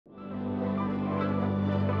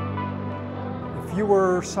If you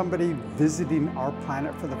were somebody visiting our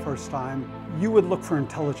planet for the first time, you would look for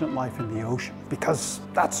intelligent life in the ocean because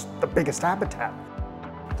that's the biggest habitat.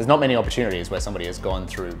 There's not many opportunities where somebody has gone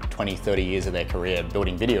through 20, 30 years of their career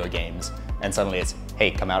building video games, and suddenly it's,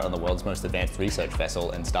 hey, come out on the world's most advanced research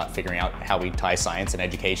vessel and start figuring out how we tie science and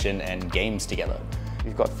education and games together.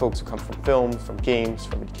 You've got folks who come from film, from games,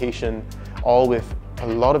 from education, all with a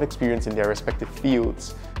lot of experience in their respective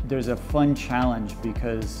fields. There's a fun challenge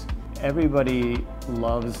because everybody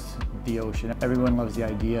loves the ocean. Everyone loves the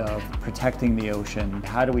idea of protecting the ocean.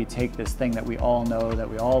 How do we take this thing that we all know, that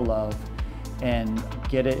we all love, and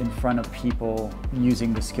get it in front of people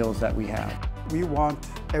using the skills that we have? We want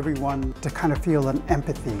everyone to kind of feel an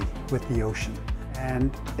empathy with the ocean.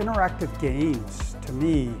 And interactive games, to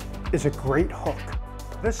me, is a great hook.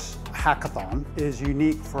 This hackathon is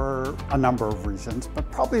unique for a number of reasons, but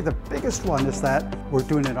probably the biggest one is that we're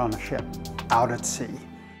doing it on a ship, out at sea.